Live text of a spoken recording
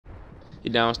He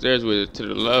downstairs with it to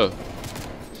the left.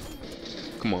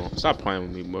 Come on, stop playing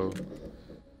with me, bro.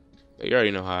 You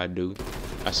already know how I do.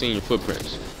 I seen your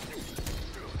footprints.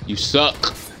 You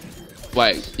suck.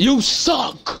 Like, you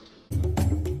suck.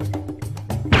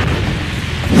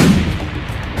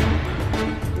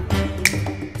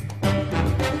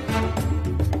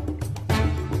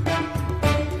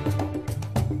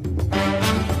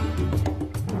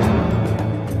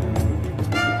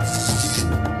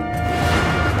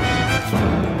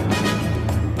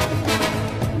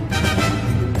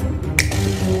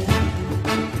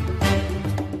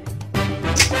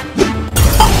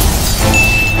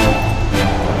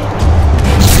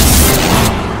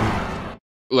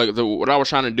 Like what I was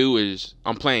trying to do is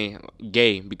I'm playing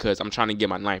gay because I'm trying to get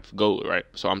my knife gold, right?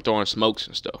 So I'm throwing smokes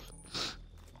and stuff.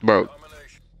 Bro,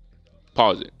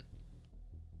 pause it.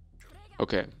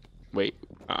 Okay, wait.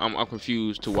 I'm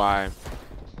confused to why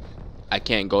I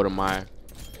can't go to my.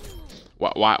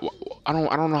 Why I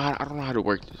don't know how to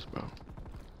work this, bro.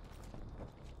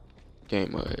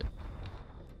 Game mode.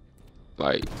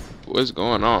 Like, what's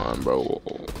going on, bro?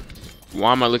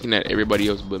 Why am I looking at everybody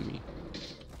else but me?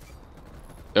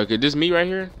 Okay, this me right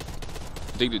here?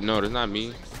 I think that, no, that's not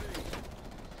me.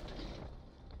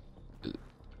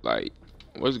 Like,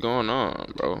 what's going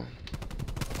on, bro?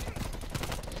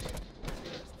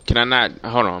 Can I not?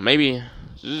 Hold on, maybe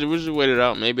we'll just wait it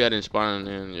out. Maybe I didn't spawn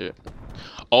in yet.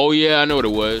 Oh yeah, I know what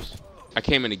it was. I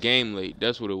came in the game late.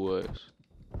 That's what it was.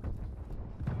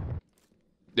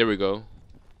 There we go.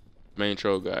 Main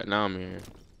troll guy. Now I'm here.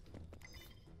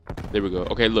 There we go.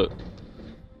 Okay, look.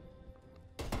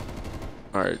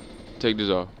 All right, take this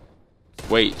off.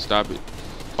 Wait, stop it.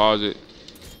 Pause it.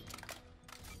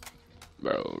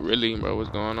 Bro, really? Bro, what's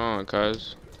going on,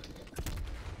 cuz?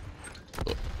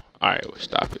 Alright, well,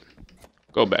 stop it.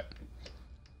 Go back.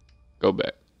 Go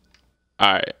back.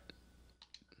 Alright.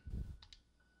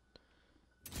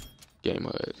 Game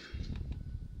HUD.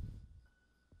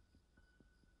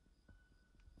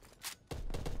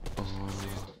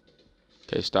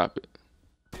 Okay, stop it.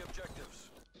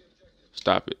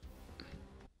 Stop it.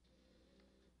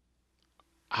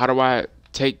 How do I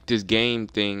take this game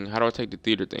thing? How do I take the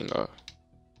theater thing off?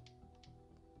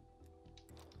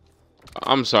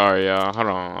 I'm sorry, y'all. Hold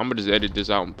on. I'm gonna just edit this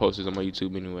out and post this on my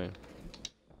YouTube anyway.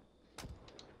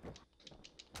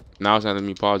 Now it's not letting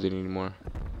me pause it anymore.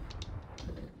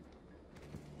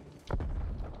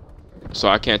 So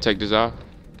I can't take this off?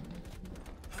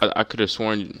 I could have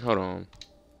sworn. Hold on.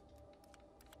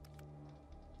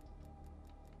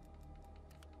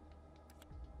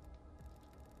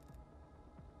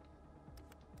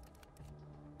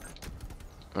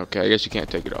 Okay, I guess you can't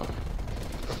take it off.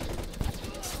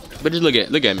 But just look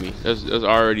at me. That's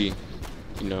already,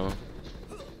 you know.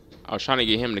 I was trying to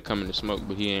get him to come in the smoke,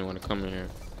 but he ain't want to come in here.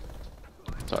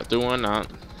 So I threw one out.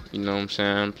 You know what I'm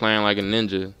saying? Playing like a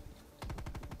ninja.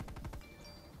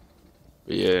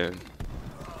 But yeah.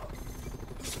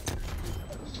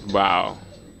 Wow.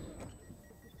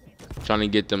 Trying to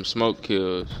get them smoke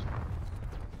kills.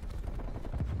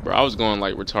 Bro, I was going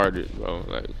like retarded, bro.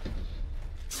 Like,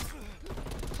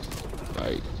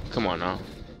 come on now.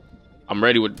 I'm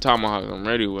ready with the tomahawk. I'm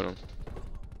ready with him.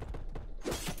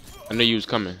 I knew you was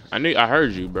coming. I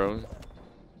heard you, bro.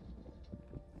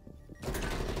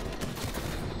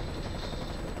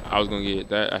 I was gonna get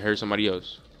that. I heard somebody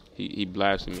else. He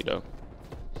blasted me though.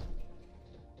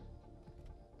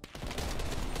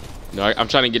 No, I'm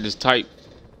trying to get this type,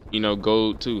 you know,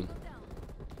 gold too,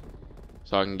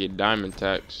 so I can get diamond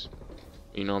tax.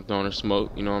 You know, I'm throwing a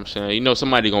smoke. You know what I'm saying? You know,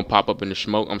 somebody gonna pop up in the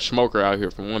smoke. I'm smoker out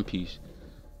here from One Piece.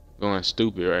 Going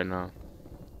stupid right now.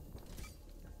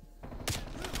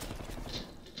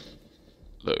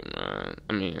 Look, man.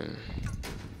 I mean,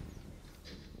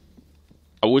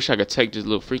 I wish I could take this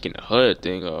little freaking HUD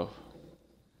thing off.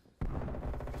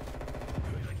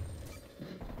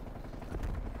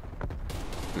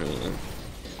 I mean,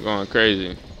 I'm going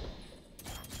crazy.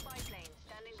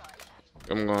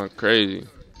 I'm going crazy.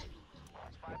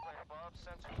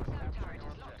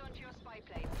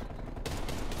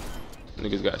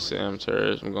 Niggas got Sam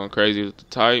turrets. I'm going crazy with the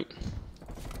type.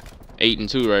 8 and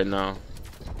 2 right now.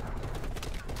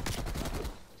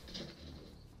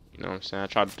 You know what I'm saying? I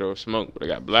tried to throw smoke, but I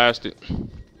got blasted.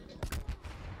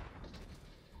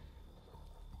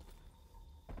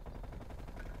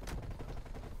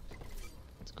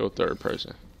 Let's go third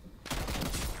person.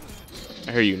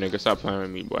 I hear you, nigga. Stop playing with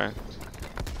me, boy.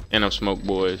 And I'm smoke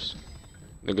boys.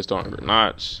 Niggas throwing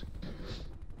grenades.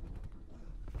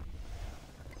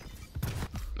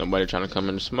 Nobody trying to come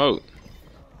in the smoke.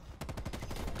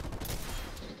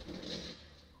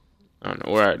 I don't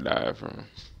know where I died from.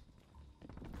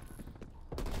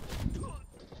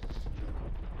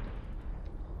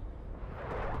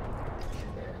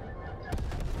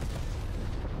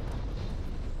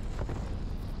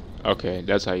 Okay,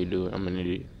 that's how you do it. I'm an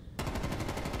idiot.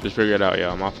 Just figure it out,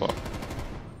 y'all. My fault.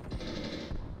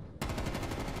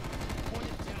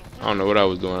 I don't know what I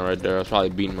was doing right there. I was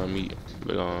probably beating my meat.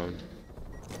 But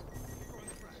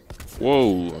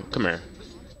whoa, come here.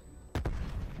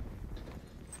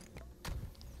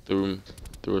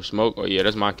 Through a smoke. Oh yeah,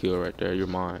 that's my kill right there. You're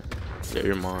mine. Yeah,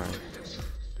 you're mine.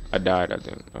 I died, I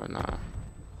think. Oh nah.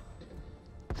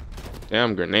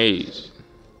 Damn grenades.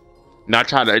 Now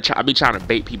I be trying to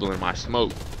bait people in my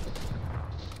smoke.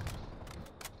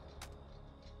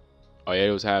 Oh yeah,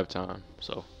 it was halftime.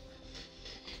 So,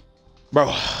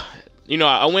 bro, you know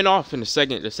I went off in the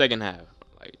second half.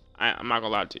 Like I'm not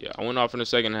gonna lie to you, I went off in the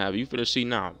second half. You finna see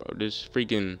now, bro. This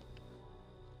freaking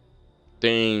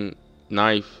thing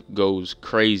knife goes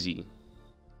crazy.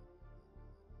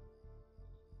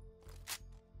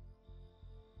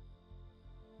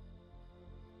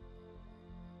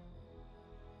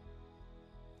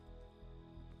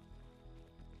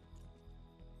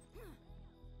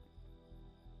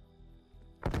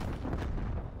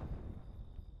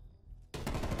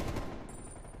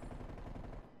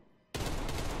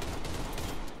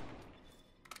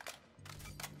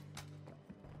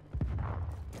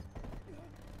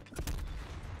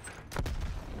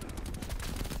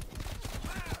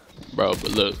 Bro,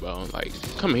 but look, bro, like,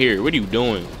 come here. What are you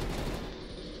doing?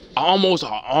 I almost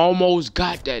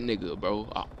got that nigga, bro.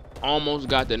 I almost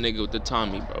got that nigga with the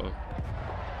Tommy, bro.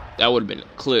 That would have been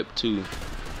a clip, too.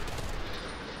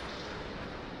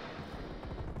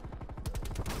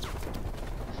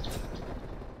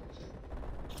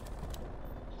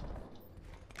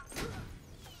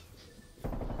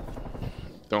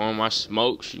 Throwing my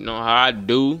smokes, you know how I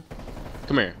do.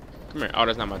 Come here. Come here. Oh,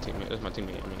 that's not my teammate. That's my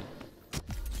teammate, I mean.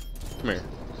 Come here.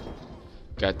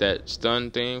 Got that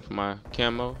stun thing for my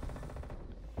camo.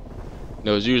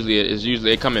 No, it's usually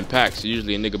it come in packs. It's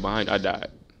usually a nigga behind. I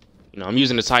died. You know, I'm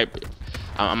using the type.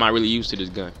 I'm not really used to this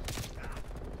gun.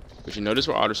 But you know, this is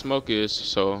where all the smoke is.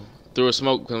 So threw a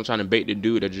smoke because I'm trying to bait the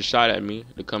dude that just shot at me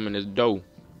to come in this door.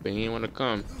 But he didn't want to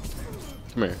come.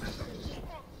 Come here.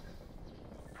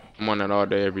 I'm on that all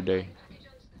day, every day.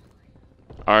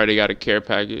 I already got a care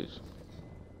package.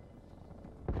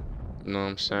 You know what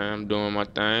I'm saying? I'm doing my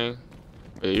thing.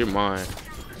 Hey, you're mine.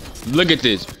 Look at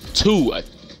this.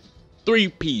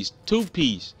 3-piece,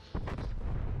 2-piece.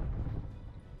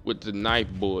 With the knife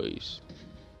boys.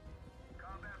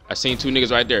 I seen 2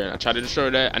 niggas right there and I tried to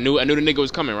destroy that. I knew the nigga was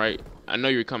coming, right? I know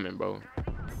you're coming, bro.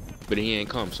 But he ain't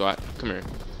come, so come here.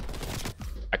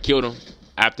 I killed him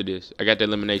after this. I got the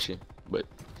elimination, but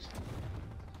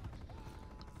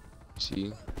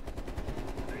see.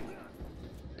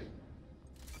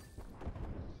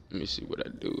 Let me see what I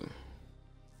do.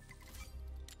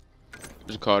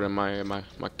 Just called in my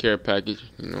care package.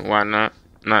 You know, why not?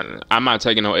 I'm not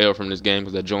taking no L from this game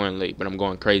because I joined late, but I'm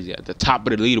going crazy at the top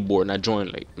of the leaderboard and I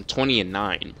joined late. I'm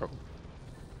 20-9, bro.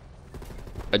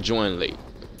 I joined late.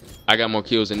 I got more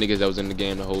kills than niggas that was in the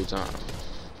game the whole time.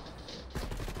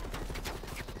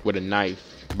 With a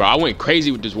knife. Bro, I went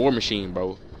crazy with this war machine,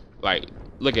 bro. Like,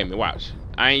 look at me, watch.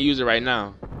 I ain't use it right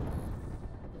now.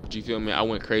 But you feel me? I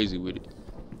went crazy with it.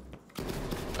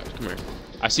 Right, come here.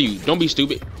 I see you. Don't be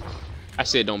stupid. I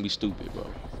said don't be stupid, bro.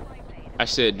 I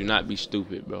said do not be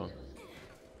stupid, bro.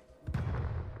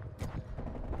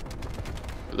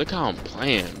 Look how I'm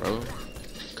playing, bro.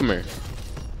 Come here.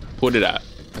 Pulled it out.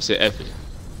 I said F it.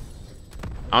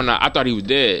 I don't know. I thought he was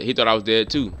dead. He thought I was dead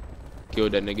too.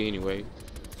 Killed that nigga anyway.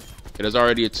 There's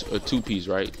already a 2-piece,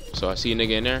 right? So I see a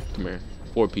nigga in there. Come here.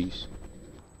 4-piece.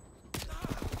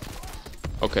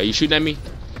 Okay, you shooting at me?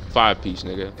 5-piece,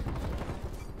 nigga.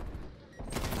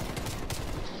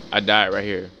 I died right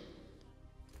here.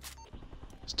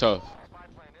 It's tough.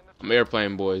 I'm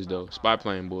airplane boys though. Spy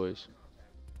plane boys.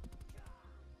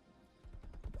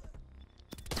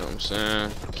 You know what I'm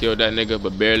saying? Killed that nigga,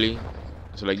 but barely.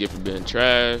 That's what I get for being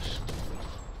trash.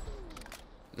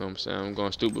 You know what I'm saying? I'm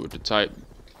going stupid with the type.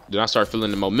 Then I start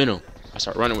feeling the momentum. I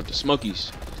start running with the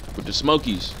smokies. With the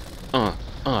smokies. Where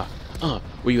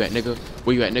you at, nigga?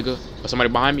 Where you at, nigga? Oh, somebody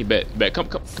behind me? Bet. Come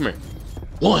here.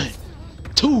 1,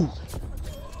 2,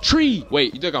 3.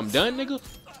 Wait, you think I'm done, nigga?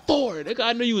 4. Nigga,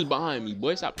 I knew you was behind me,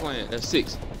 boy. Stop playing. That's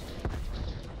 6.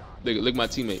 Look at my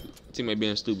teammate. Teammate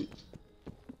being stupid.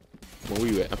 Where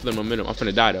you at? I'm feeling momentum. I'm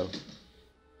finna die though.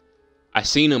 I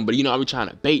seen him, but you know I be trying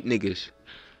to bait niggas.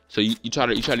 So you try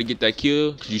to get that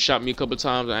kill because you shot me a couple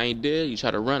times. I ain't dead. You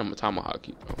try to run. I'm a tomahawk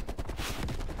you, bro.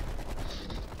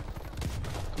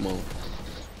 Come on.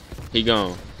 He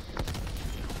gone.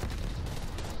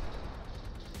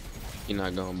 He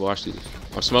not gone. But watch this.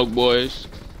 On smoke boys.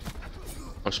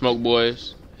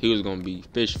 He was gonna be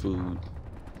fish food.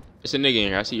 It's a nigga in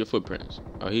here. I see your footprints.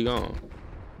 Oh, he gone.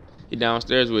 He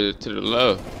downstairs with it to the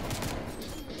left.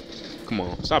 Come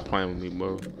on, stop playing with me,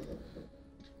 bro.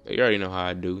 You already know how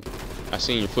I do. I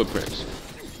seen your footprints.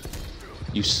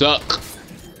 You suck.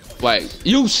 Like,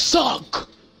 you suck.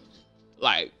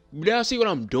 Like, did I see what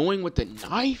I'm doing with the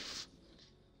knife?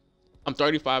 I'm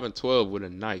 35 and 12 with a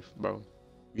knife, bro.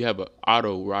 You have an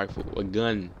auto rifle, a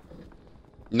gun.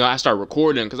 You know, I start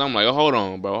recording because I'm like, oh, hold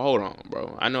on,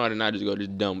 bro. I know I did not just go this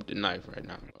dumb with the knife right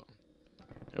now, bro.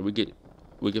 And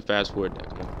we can fast forward that.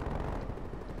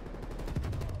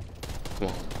 Come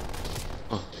on.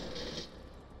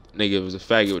 Nigga was a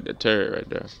faggot with the turret right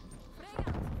there.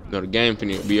 No, the game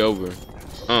finna be over.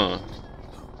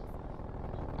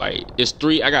 Like, it's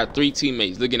three. I got 3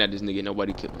 teammates looking at this nigga.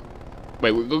 Nobody kill him.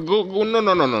 Wait, go.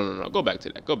 No. Go back to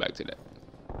that. Go back.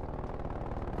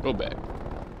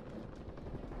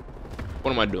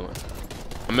 What am I doing?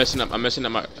 I'm messing up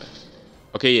my.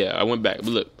 Okay, yeah, I went back.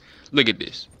 But look at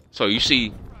this. So you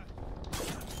see.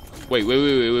 Wait.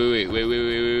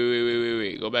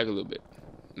 Go back a little bit.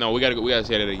 No, we gotta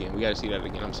see that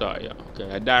again. I'm sorry, y'all.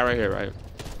 Okay, I died right here, right?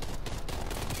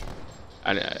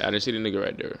 I didn't see the nigga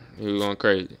right there. He was going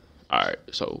crazy. Alright,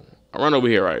 so I run over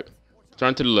here, right?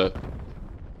 Turn to the left.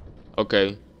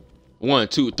 Okay. 1,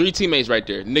 2, 3 teammates right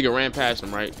there. Nigga ran past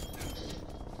him, right?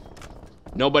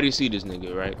 Nobody see this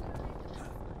nigga, right?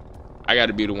 I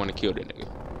gotta be the one to kill that nigga.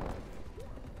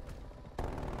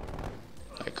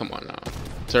 Like, come on now.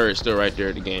 Turret's still right there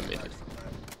at the game ended.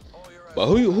 But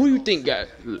who you think got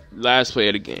last play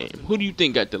of the game? Who do you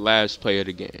think got the last play of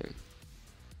the game?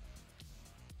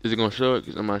 Is it gonna show it?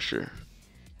 Cause I'm not sure.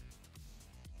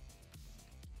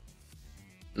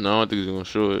 No, I don't think it's gonna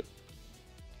show it.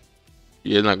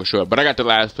 Yeah, it's not gonna show it. But I got the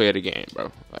last play of the game, bro.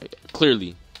 Like,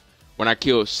 clearly, when I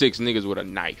killed 6 niggas with a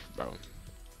knife, bro.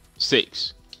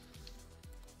 6.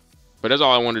 But that's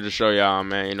all I wanted to show y'all,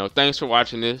 man. You know, thanks for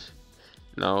watching this.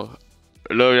 You know,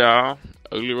 I love y'all.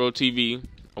 Ugly Road TV.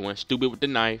 I went stupid with the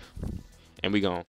knife, and we gone.